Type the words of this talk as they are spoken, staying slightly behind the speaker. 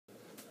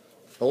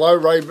Hello,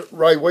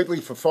 Ray Wheatley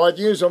for Fight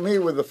News. I'm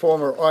here with the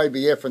former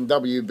IBF and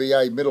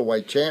WBA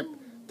middleweight champ,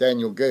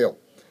 Daniel Geale,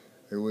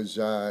 who was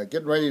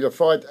getting ready to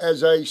fight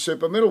as a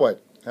super middleweight.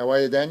 How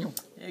are you, Daniel?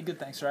 Yeah, good,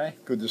 thanks, Ray.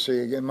 Good to see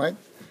you again, mate.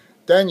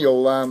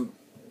 Daniel,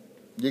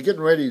 you're getting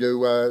ready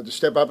to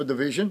step up a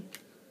division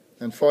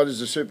and fight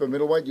as a super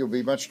middleweight. You'll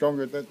be much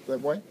stronger at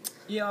that way?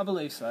 Yeah, I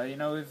believe so. You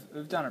know,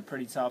 we've done it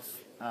pretty tough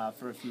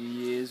for a few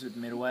years with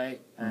middleweight,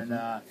 and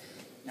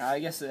I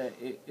guess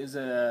it was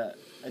a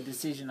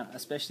decision,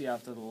 especially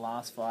after the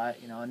last fight.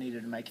 You know, I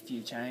needed to make a few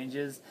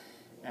changes,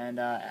 and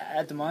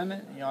at the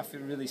moment, you know, I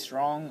feel really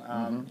strong.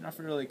 You know, I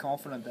feel really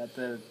confident that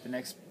the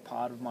next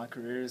part of my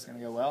career is going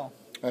to go well.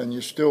 And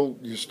you're still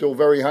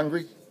very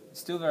hungry?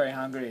 Still very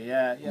hungry,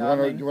 yeah.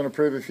 You want to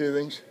prove a few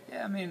things?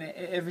 Yeah, I mean,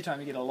 every time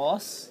you get a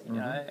loss, you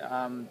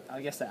know,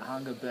 I guess that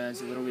hunger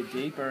burns a little bit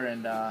deeper,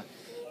 and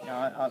you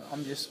know,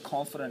 I'm just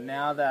confident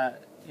now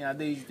that, you know,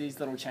 these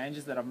little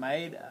changes that I've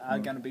made are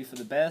going to be for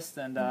the best,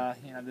 and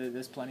you know,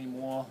 there's plenty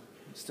more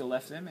still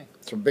left in me.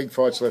 Some big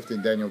fights left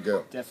in Daniel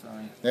Geale.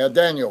 Definitely. Now,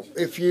 Daniel,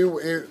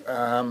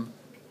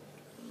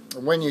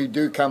 when you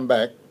do come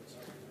back,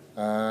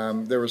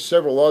 there are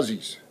several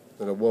Aussies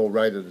that are well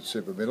rated at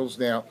super middles.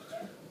 Now,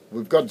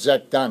 we've got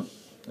Zac Dunn,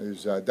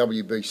 who's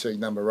WBC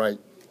number 8,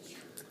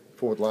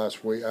 fought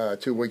last week,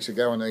 2 weeks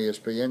ago on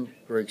ESPN.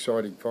 Very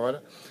exciting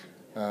fighter.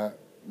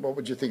 What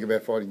would you think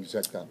about fighting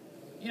Zac Dunn?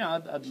 You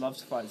know, I'd love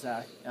to fight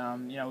Zac.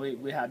 You know,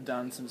 we had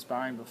done some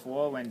sparring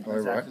before when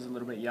Zac was a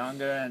little bit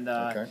younger, and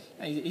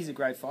he's a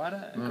great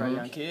fighter, a great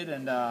young kid,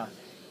 and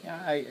you know,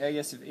 I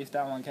guess if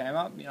that one came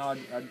up, you know,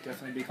 I'd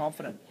definitely be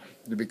confident.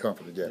 You'd be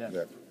confident,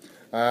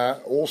 yeah.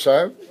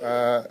 Also,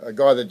 a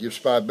guy that you've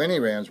sparred many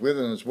rounds with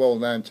and is well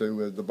known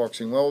to the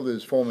boxing world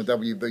is former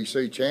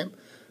WBC champ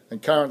and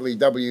currently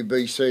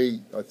WBC,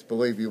 I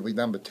believe he'll be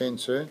number 10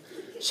 soon,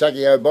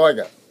 Saklo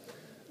Bika.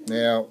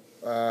 Now,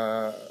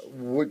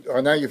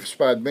 I know you've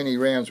sparred many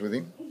rounds with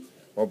him.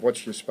 I've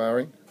watched your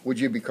sparring. Would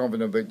you be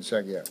confident of beating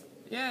Sakio?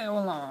 Yeah,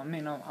 well, I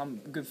mean, I'm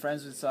good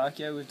friends with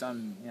Sakio. We've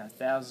done, you know,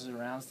 thousands of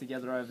rounds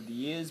together over the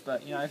years.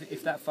 But, you know,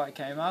 if that fight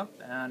came up,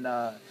 and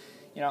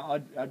you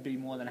know, I'd be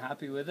more than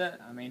happy with it.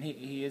 I mean,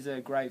 he is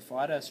a great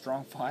fighter, a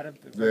strong fighter,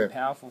 a very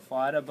powerful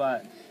fighter.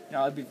 But, you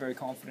know, I'd be very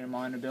confident in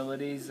my own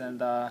abilities, and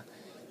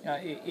you know,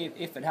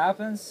 if it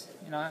happens,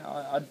 you know,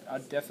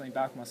 I'd definitely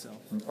back myself.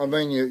 I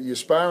mean, your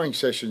sparring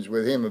sessions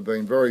with him have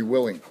been very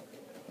willing.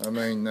 I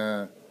mean,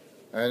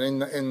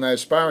 and in those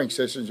sparring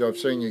sessions, I've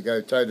seen you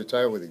go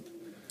toe-to-toe with him.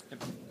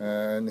 Yep.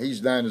 And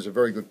he's known as a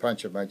very good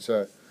puncher, mate.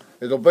 So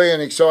it'll be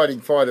an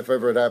exciting fight if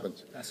ever it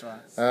happens. That's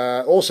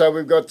right. Also,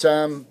 we've got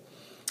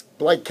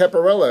Blake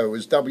Caparrello,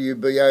 who's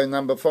WBO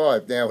number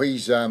 5. Now, he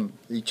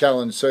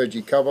challenged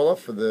Sergey Kovalev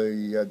for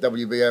the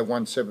WBO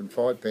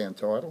 175-pound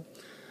title.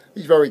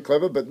 He's very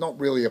clever, but not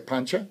really a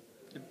puncher.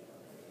 Yep.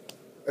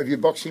 Have you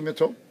boxed him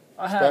at all?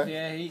 I have,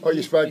 yeah.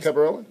 You sparred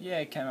Caparrello? Yeah,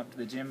 he came up to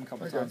the gym a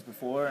couple of times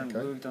before, and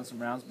we've done some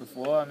rounds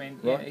before. I mean,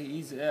 yeah,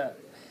 he's a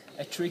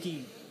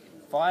tricky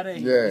fighter.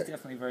 He's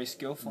definitely very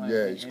skillful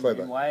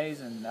in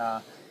ways, and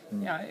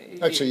you know,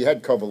 actually, you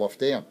had Kovalev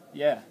down.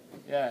 Yeah.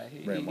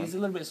 He's a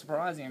little bit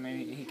surprising. I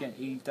mean,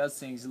 he does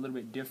things a little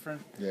bit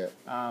different. Yeah.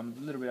 A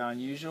little bit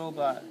unusual,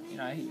 but you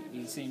know,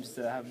 he seems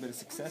to have a bit of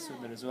success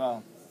with it as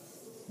well.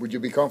 Would you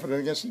be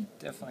confident against him?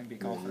 Definitely be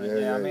confident.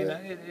 Yeah, I mean,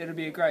 it'll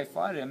be a great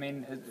fight. I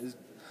mean, it's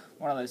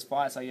one of those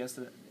fights, I guess,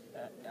 that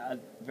are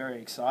very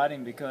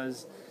exciting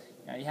because,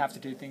 you know, you have to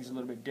do things a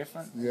little bit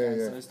different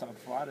against those type of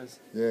fighters.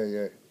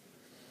 Yeah.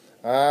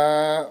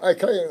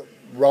 Okay,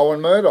 Rohan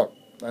Murdock,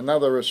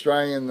 another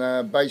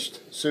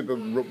Australian-based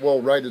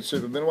well-rated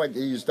super middleweight.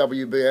 He's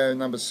WBO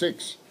number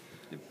 6.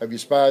 Yep. Have you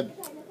sparred?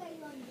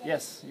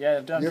 Yes, yeah,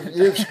 I've done.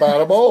 You've sparred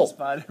them all.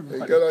 Sparred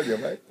everybody. Good on you,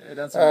 mate. Yeah,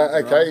 done some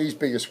okay, his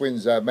biggest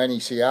win's Manny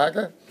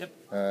Siaga. Yep.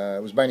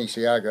 It was Manny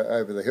Siaga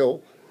over the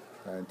hill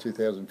in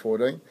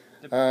 2014.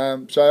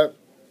 Yep. So,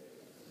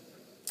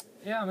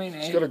 yeah, I mean,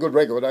 he's got a good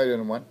record,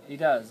 18-1. He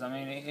does. I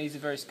mean, he's a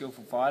very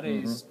skillful fighter.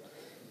 He's,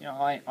 you know,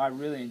 I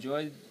really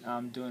enjoyed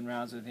doing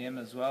rounds with him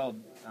as well.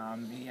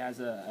 He has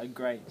a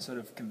great sort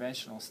of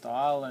conventional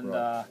style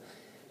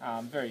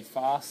and very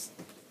fast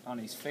on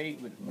his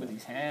feet with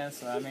his hands.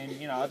 So, I mean,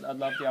 you know, I'd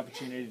love the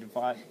opportunity to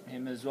fight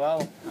him as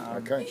well.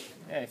 Okay.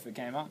 Yeah, if it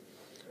came up.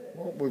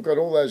 Well, we've got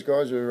all those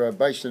guys who are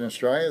based in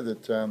Australia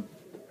that,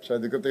 so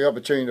they've got the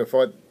opportunity to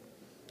fight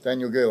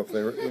Daniel Geale if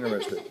they're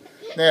interested.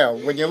 Now,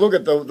 when you look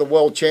at the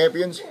world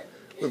champions,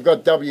 we've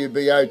got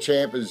WBO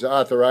champ as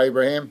Arthur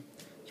Abraham.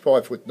 He's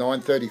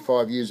 5'9",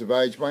 35 years of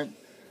age, mate.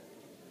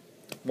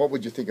 What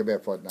would you think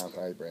about fighting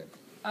Arthur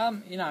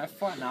Abraham? You know,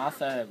 fighting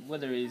Arthur,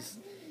 whether he's,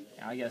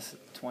 I guess,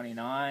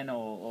 29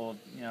 or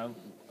you know,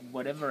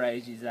 whatever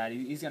age he's at,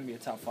 he's going to be a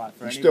tough fight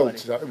for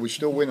anybody. We're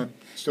still winning.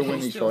 Still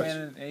winning these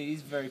fights. He's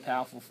a very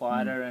powerful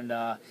fighter, and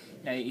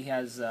you know, he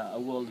has a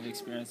world of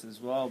experience as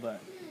well. But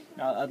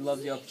you know, I'd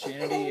love the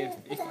opportunity.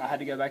 If I had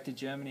to go back to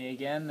Germany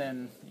again,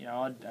 then you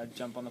know, I'd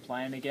jump on the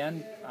plane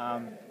again.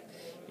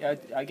 You know,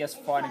 I guess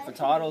fighting for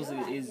titles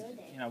is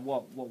you know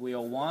what we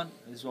all want,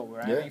 is what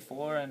we're aiming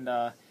for, and you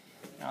know,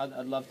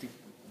 I'd love to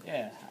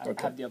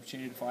have the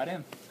opportunity to fight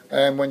him.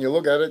 And when you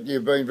look at it,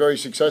 you've been very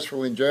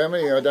successful in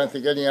Germany. I don't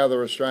think any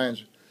other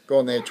Australians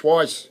gone there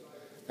twice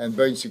and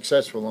been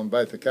successful on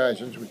both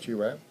occasions, which you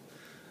have,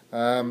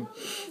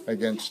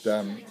 against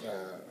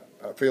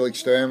Felix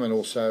Sturm and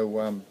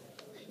also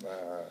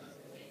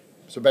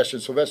Sebastian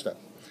Silvestre.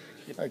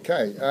 Yep.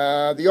 Okay,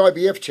 the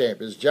IBF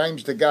champ is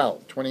James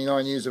DeGale,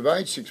 29 years of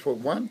age,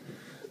 6'1",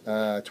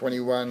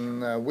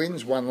 21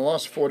 wins, 1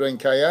 loss, 14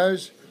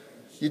 KOs.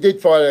 You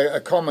did fight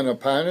a common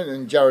opponent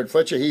in Jared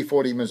Fletcher. He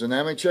fought him as an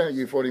amateur.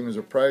 You fought him as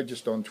a pro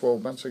just on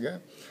 12 months ago.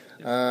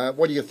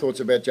 What are your thoughts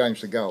about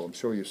James DeGale? I'm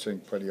sure you've seen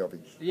plenty of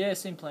him. Yeah, I've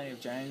seen plenty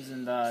of James,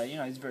 and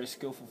he's a very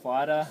skillful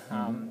fighter.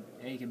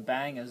 He can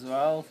bang as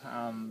well.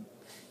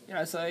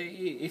 So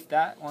if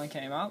that one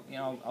came up,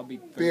 I'll be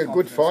a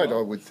good fight,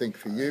 I would think,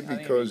 for you,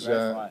 because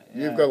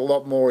you've got a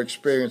lot more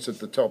experience at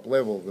the top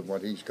level than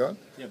what he's got.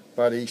 Yep.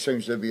 But he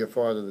seems to be a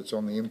fighter that's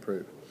on the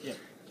improve. Yep.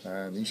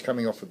 And he's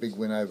coming off a big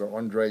win over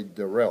Andre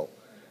Durrell.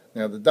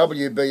 Now, the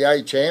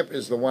WBA champ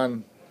is the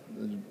one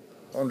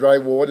Andre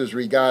Ward is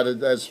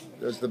regarded as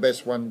the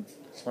best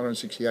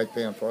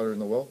 168-pound fighter in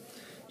the world.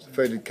 He's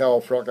defeated Cole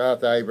Frock,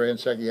 Arthur Abraham,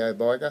 Saklo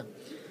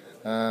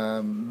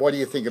Bika. What do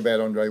you think about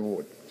Andre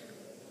Ward?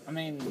 I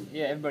mean,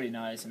 everybody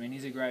knows. I mean,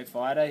 he's a great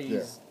fighter.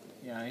 He's,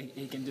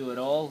 he can do it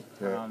all.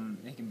 Yeah.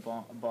 He can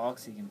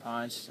box, he can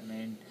punch. I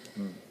mean,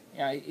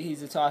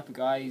 he's the type of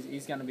guy.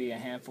 He's going to be a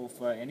handful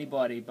for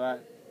anybody.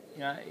 But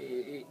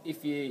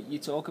if you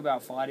talk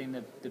about fighting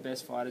the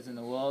best fighters in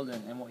the world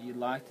and what you'd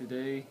like to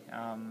do,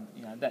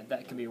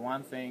 that can be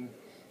one thing.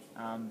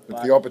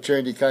 If the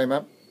opportunity came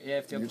up? Yeah,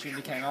 if the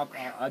opportunity came up,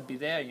 I'd be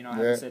there. I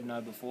haven't said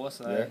no before,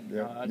 so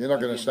you're not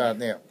going to start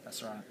now.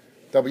 That's right.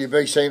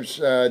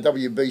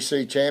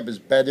 WBC champ is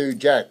Badu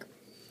Jack,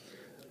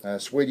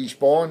 Swedish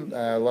born,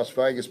 Las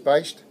Vegas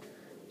based.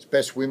 His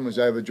best win was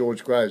over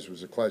George Groves. It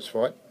was a close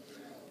fight.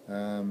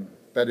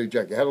 Badu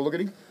Jack, you had a look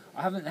at him?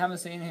 I haven't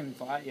seen him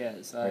fight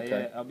yet, so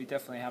I'll be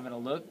definitely having a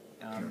look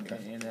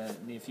in the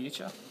near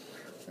future.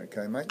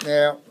 Okay, mate.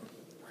 Now,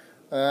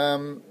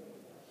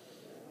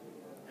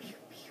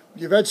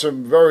 you've had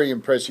some very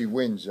impressive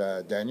wins,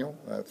 Daniel.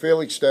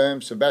 Felix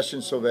Sturm,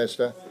 Sebastian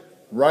Silvestre,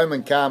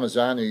 Roman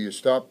Karmazan, who you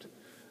stopped,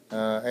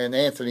 and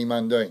Anthony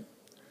Mundine.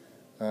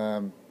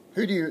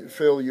 Who do you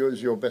feel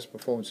is your best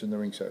performance in the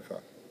ring so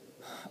far?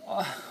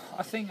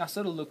 I think I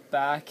sort of look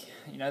back.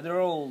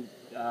 They're all,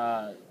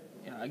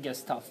 I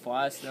guess, tough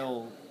fights. They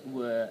all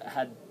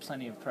had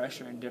plenty of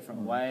pressure in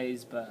different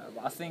ways. But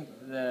I think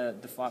the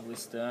fight with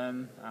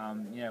Sturm,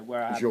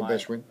 where I had your my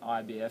best win?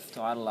 IBF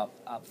title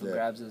up for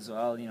grabs as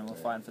well. We're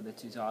fighting for the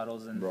 2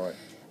 titles, and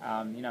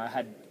I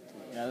had.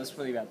 There was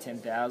probably about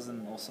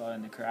 10,000 or so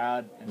in the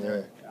crowd,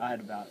 and I had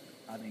about,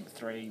 I think,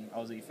 3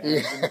 Aussie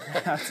fans in the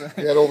crowd. So,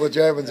 you had all the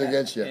Germans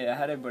against you. Yeah, I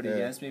had everybody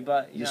against me,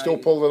 but you still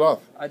pulled it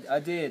off. I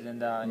did,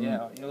 and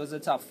it was a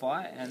tough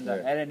fight, and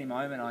at any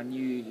moment I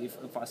knew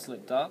if I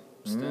slipped up,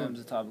 Sturm's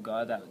the type of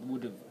guy that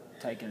would have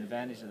taken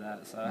advantage of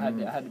that, so I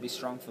had to be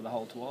strong for the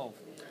whole 12.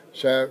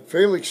 So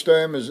Felix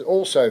Sturm is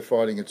also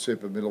fighting at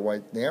super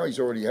middleweight now. He's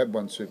already had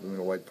 1 super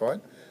middleweight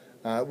fight.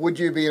 Would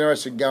you be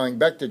interested in going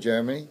back to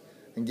Germany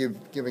and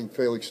giving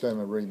Felix Sturm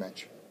a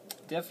rematch?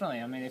 Definitely.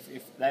 I mean,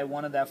 if they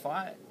wanted that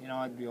fight,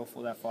 I'd be all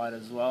for that fight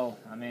as well.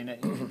 I mean,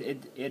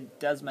 it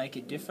does make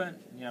it different,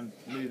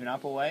 moving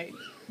up a weight.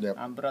 Yep.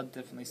 But I'd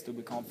definitely still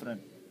be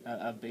confident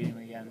of beating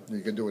him again.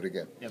 You can do it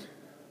again. Yep.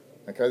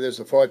 Okay, there's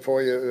the fight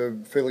for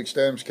you, Felix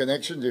Sturm's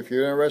connections. If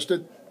you're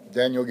interested,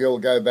 Daniel Geale will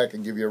go back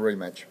and give you a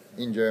rematch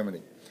in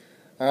Germany.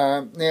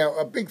 Now,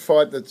 a big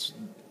fight that's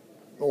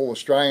all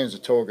Australians are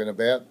talking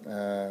about,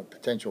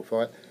 potential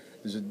fight,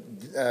 is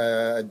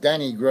a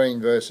Danny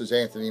Green versus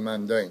Anthony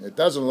Mundine. It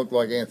doesn't look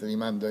like Anthony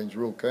Mundine's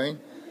real keen.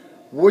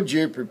 Would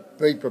you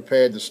be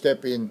prepared to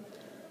step in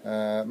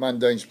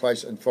Mundine's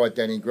place and fight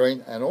Danny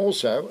Green? And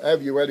also,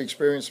 have you had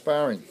experience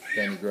sparring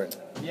Danny Green?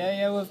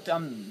 Yeah, we've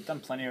done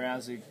plenty of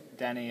rounds with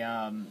Danny,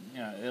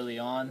 early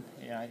on.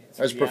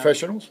 As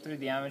professionals? Through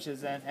the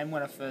amateurs, and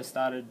when I first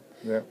started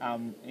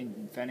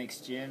in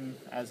Phoenix Gym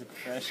as a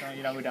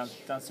professional, we've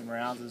done some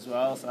rounds as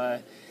well, so...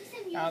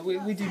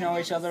 we do know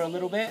each other a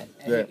little bit.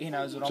 And he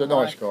knows what I'm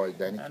like. He's a nice guy,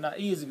 Danny. And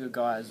he is a good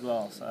guy as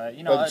well. So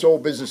but it's all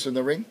business in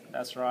the ring.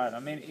 That's right. I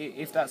mean,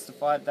 if that's the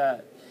fight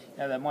that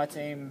that my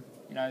team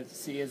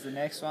see as the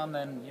next one,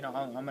 then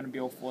I'm going to be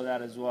all for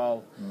that as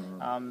well.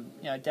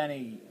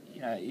 Danny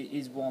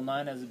is well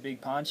known as a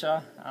big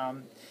puncher.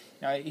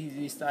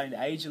 He's starting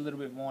to age a little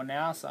bit more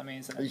now. So I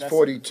mean, he's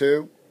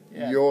 42.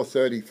 Yeah. You're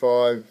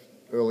 35.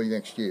 Early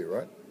next year,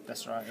 right?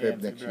 That's right.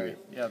 February next year.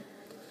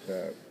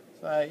 Yep.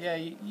 So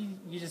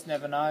you just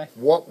never know.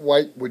 What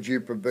weight would you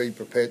be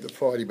prepared to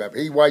fight him at?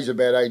 He weighs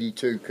about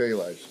 82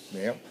 kilos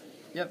now.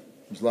 Yep.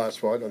 His last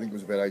fight, I think,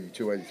 was about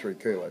 82, 83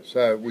 kilos.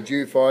 So would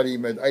you fight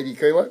him at 80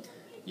 kilo?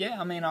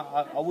 Yeah, I mean,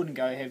 I wouldn't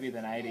go heavier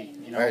than 80.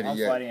 80, I'm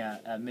fighting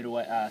a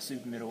middleweight,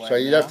 super middleweight. So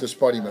you'd have to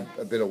spot him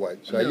a bit of weight.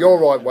 So your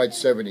right weight's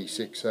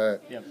 76. So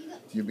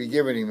you'd be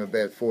giving him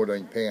about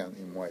 14 pound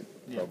in weight,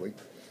 probably.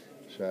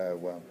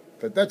 So,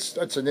 But that's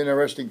an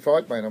interesting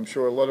fight, mate. I'm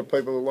sure a lot of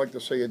people would like to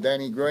see a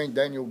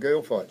Daniel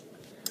Geale fight.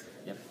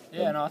 Yep.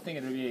 Yeah, and I think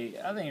it'd be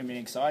an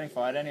exciting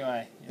fight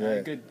anyway. You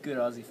know, good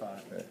Aussie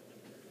fight.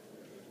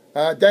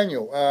 Yeah.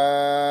 Daniel,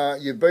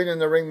 you've been in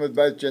the ring with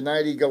both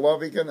Gennady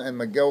Golovkin and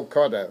Miguel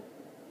Cotto.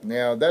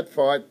 Now that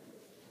fight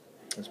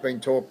has been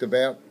talked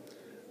about.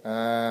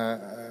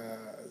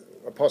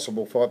 A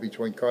possible fight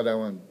between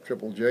Cotto and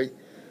Triple G.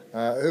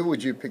 Who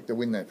would you pick to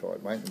win that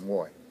fight, mate, and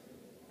why?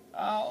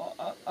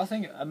 I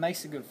think it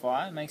makes a good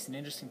fight. It makes an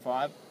interesting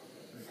fight.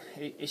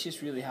 It's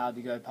just really hard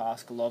to go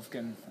past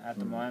Golovkin at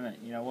the moment.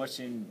 You know,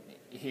 watching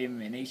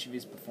him in each of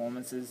his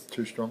performances.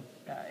 Too strong?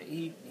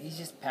 He's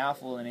just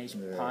powerful in each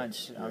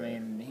punch. I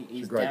mean,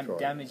 he's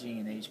damaging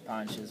in each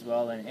punch as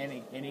well,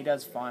 and he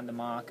does find the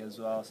mark as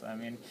well. So, I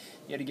mean,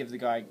 you got to give the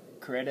guy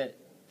credit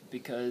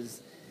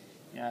because,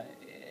 you know,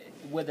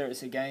 whether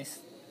it's against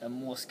a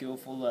more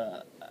skillful,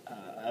 a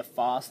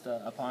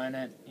faster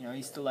opponent, you know,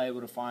 he's still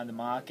able to find the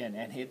mark and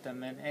hit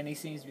them, and he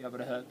seems to be able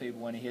to hurt people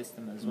when he hits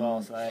them as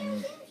well. So,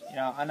 you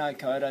know, I know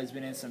Cotto's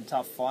been in some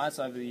tough fights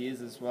over the years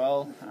as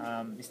well.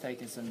 He's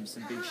taken some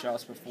big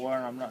shots before,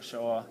 and I'm not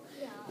sure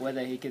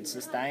whether he could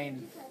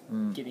sustain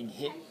getting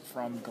hit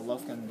from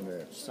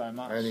Golovkin so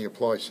much. And he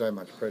applies so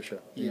much pressure.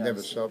 He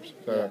never stops.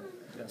 So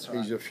that's right.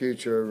 He's a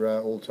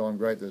future all-time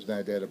great, there's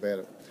no doubt about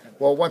it.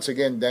 Well, once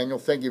again, Daniel,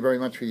 thank you very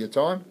much for your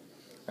time,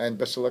 and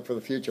best of luck for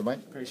the future, mate.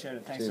 Appreciate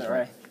it. Thanks, Cheers,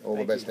 Ray. All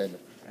the best, Daniel.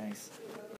 Thanks.